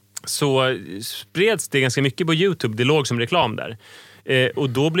så spreds det ganska mycket på YouTube. Det låg som reklam där. Och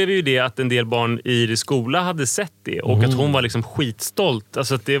då blev ju det att en del barn i skola hade sett det och att hon var liksom skitstolt.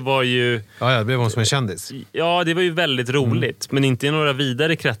 Alltså att det var ju... Ja, det blev hon som en kändis. Ja, det var ju väldigt roligt, men inte i några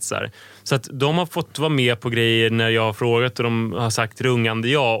vidare kretsar. Så att de har fått vara med på grejer när jag har frågat och de har sagt rungande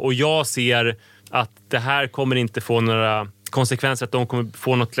ja. Och jag ser att det här kommer inte få några konsekvenser, att de kommer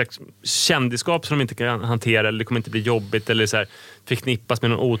få något slags kändisskap som de inte kan hantera, eller det kommer inte bli jobbigt eller så här, förknippas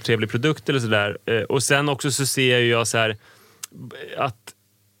med någon otrevlig produkt eller sådär. Och sen också så ser jag så här att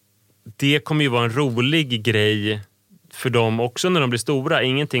det kommer ju vara en rolig grej för dem också när de blir stora.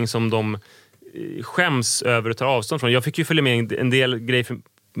 Ingenting som de skäms över och tar avstånd från. Jag fick ju följa med en del grejer för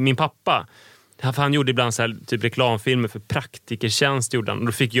min pappa. Han gjorde ibland så här, typ reklamfilmer för Praktikertjänst gjorde han. Och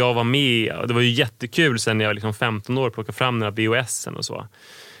då fick jag vara med. Det var ju jättekul sen när jag var liksom 15 år, plocka fram den här VHSen och så.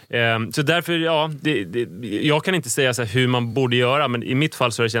 Så därför, ja, jag kan inte säga så här hur man borde göra, men i mitt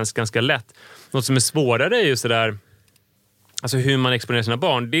fall så har det känns ganska lätt. Något som är svårare är ju så där, alltså hur man exponerar sina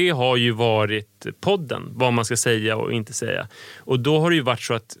barn, det har ju varit podden, vad man ska säga och inte säga. Och då har det ju varit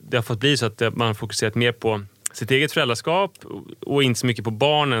så att det har fått bli så att man fokuserat mer på sitt eget föräldraskap och inte så mycket på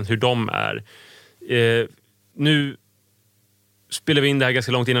barnen, hur de är. Nu spelar vi in det här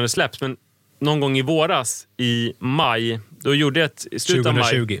ganska långt innan det släpps, men någon gång i våras, i maj, då gjorde jag ett...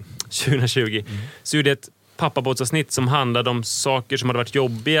 2020. Så gjorde jag ett pappabåtsavsnitt som handlade om saker som hade varit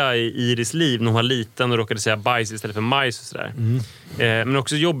jobbiga i Iris liv när hon var liten och råkade säga bajs istället för majs och sådär. Men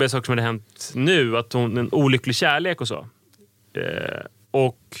också jobbiga saker som hade hänt nu, att hon en olycklig kärlek och så.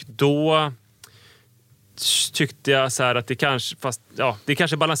 Och då tyckte jag så här att det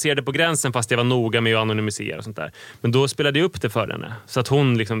kanske balanserade på gränsen fast jag var noga med att anonymisera och sånt där. Men då spelade jag upp det för henne så att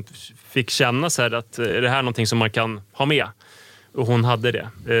hon liksom fick känna så här att är det här någonting som man kan ha med. Och hon hade det.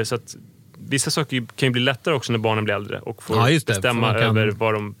 Så att vissa saker kan ju bli lättare också när barnen blir äldre och får bestämma över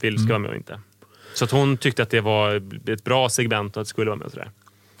vad de vill ska vara med och inte. Så att hon tyckte att det var ett bra segment och att det skulle vara med och sådär.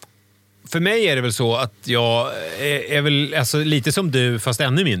 För mig är det väl så att jag är väl alltså, lite som du fast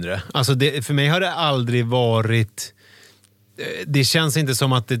ännu mindre. Alltså för mig har det aldrig varit... Det känns inte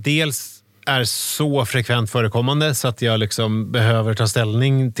som att det dels är så frekvent förekommande så att jag liksom behöver ta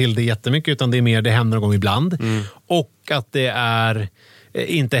ställning till det jättemycket, utan det är mer det händer någon gång ibland. Och att det är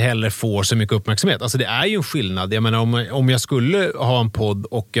inte heller får så mycket uppmärksamhet. Alltså det är ju en skillnad. Jag menar om jag skulle ha en podd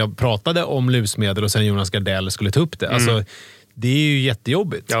och jag pratade om lusmedel och sen Jonas Gardell skulle ta upp det. Alltså det är ju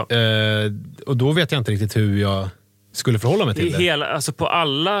jättejobbigt. Ja. Och då vet jag inte riktigt hur jag skulle förhålla mig till det. Alltså på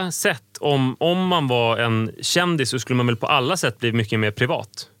alla sätt, om man var en kändis så skulle man väl på alla sätt bli mycket mer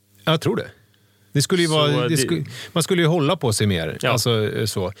privat. Jag tror det. Det skulle ju vara, man skulle ju hålla på sig mer. Ja. Alltså,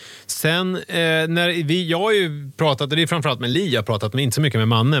 så. Sen, jag har ju pratat, och det är framförallt med Li, jag har pratat med, inte så mycket med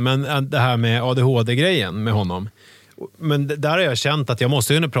Manne, men det här med ADHD-grejen med honom. Men där har jag känt att jag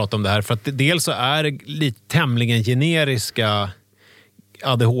måste kunna prata om det här, för att dels så är det lite tämligen generiska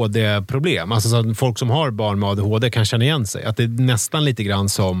ADHD-problem. Alltså så att folk som har barn med ADHD kan känna igen sig. Att det är nästan lite grann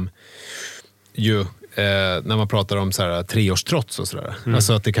som ju... när man pratar om så här 3-årstrots och sådär.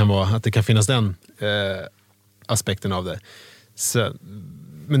 Alltså att det kan finnas den aspekten av det. Så,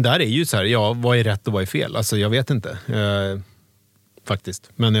 men där är ju så här, ja, vad är rätt och vad är fel? Alltså jag vet inte. Faktiskt.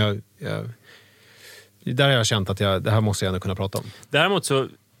 Men där har jag känt att det här måste jag ändå kunna prata om. Däremot så,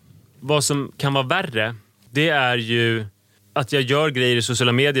 vad som kan vara värre, det är ju att jag gör grejer i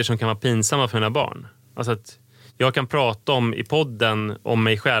sociala medier som kan vara pinsamma för mina barn. Alltså att jag kan prata i podden om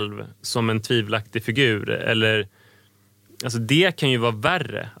mig själv som en tvivelaktig figur. Eller, alltså det kan ju vara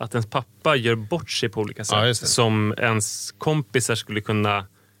värre. Att ens pappa gör bort sig på olika sätt. Ja, som ens kompisar skulle kunna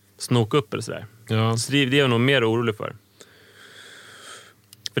snoka upp eller sådär. Ja. Så det är jag nog mer orolig för.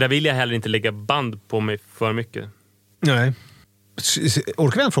 För där vill jag heller inte lägga band på mig för mycket. Nej.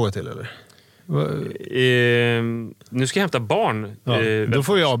 Orkar vi en fråga till eller? Nu ska jag hämta barn. Ja, då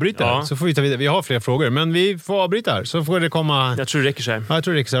får vi avbryta här. Så får vi ta vidare. Vi har fler frågor, men vi får avbryta här. Så får det komma... Jag tror det räcker så här. Ja, jag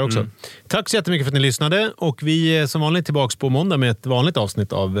tror det räcker så här också. Tack så jättemycket för att ni lyssnade. Och vi är som vanligt tillbaka på måndag med ett vanligt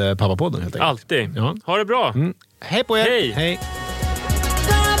avsnitt av Pappapodden helt enkelt. Alltid. Ja. Ha det bra. Hej på er. Hej. Hej.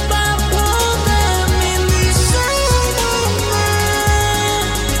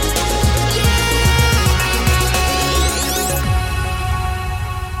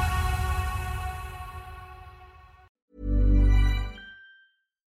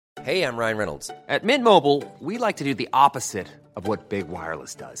 Hey, I'm Ryan Reynolds. At Mint Mobile, we like to do the opposite of what Big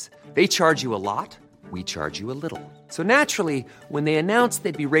Wireless does. They charge you a lot, we charge you a little. So naturally, when they announced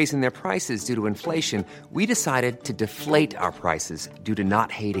they'd be raising their prices due to inflation, we decided to deflate our prices due to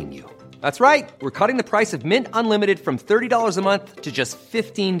not hating you. That's right. We're cutting the price of Mint Unlimited from $30 a month to just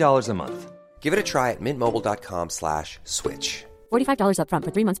 $15 a month. Give it a try at mintmobile.com/switch. $45 up front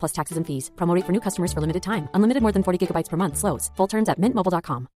for 3 months plus taxes and fees. Promo rate for new customers for limited time. Unlimited more than 40 gigabytes per month. Slows full terms at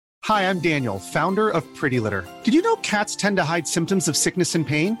mintmobile.com. Hi, I'm Daniel, founder of Pretty Litter. Did you know cats tend to hide symptoms of sickness and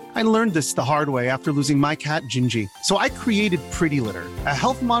pain? I learned this the hard way after losing my cat, Gingy. So I created Pretty Litter, a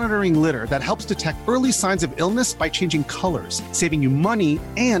health monitoring litter that helps detect early signs of illness by changing colors, saving you money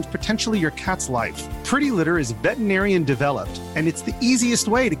and potentially your cat's life. Pretty Litter is veterinarian developed, and it's the easiest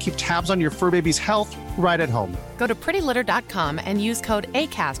way to keep tabs on your fur baby's health right at home. Go to prettylitter.com and use code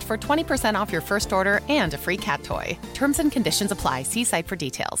ACAST for 20% off your first order and a free cat toy. Terms and conditions apply. See site for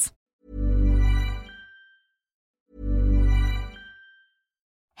details.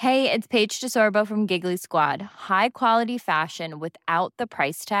 Hey, it's Paige DeSorbo from Giggly Squad. High quality fashion without the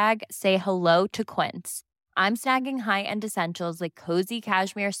price tag. Say hello to Quince. I'm snagging high-end essentials like cozy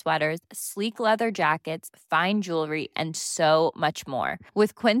cashmere sweaters, sleek leather jackets, fine jewelry, and so much more.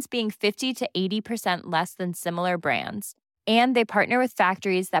 With Quince being 50 to 80% less than similar brands. And they partner with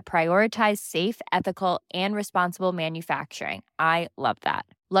factories that prioritize safe, ethical, and responsible manufacturing. I love that.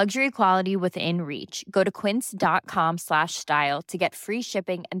 Luxury quality within reach. Go to quince.com/style to get free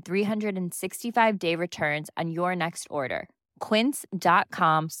shipping and 365-day returns on your next order.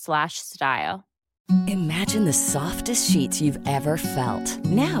 Quince.com/style. Imagine the softest sheets you've ever felt.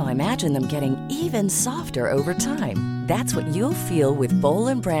 Now imagine them getting even softer over time. That's what you'll feel with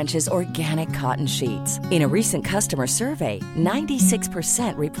Boll & Branch's organic cotton sheets. In a recent customer survey,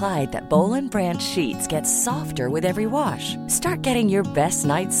 96% replied that Boll & Branch sheets get softer with every wash. Start getting your best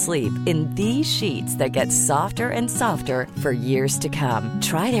night's sleep in these sheets that get softer and softer for years to come.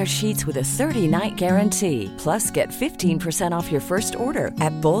 Try their sheets with a 30-night guarantee. Plus, get 15% off your first order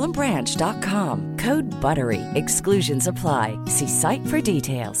at bollandbranch.com. Code BUTTERY. Exclusions apply. See site for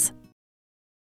details.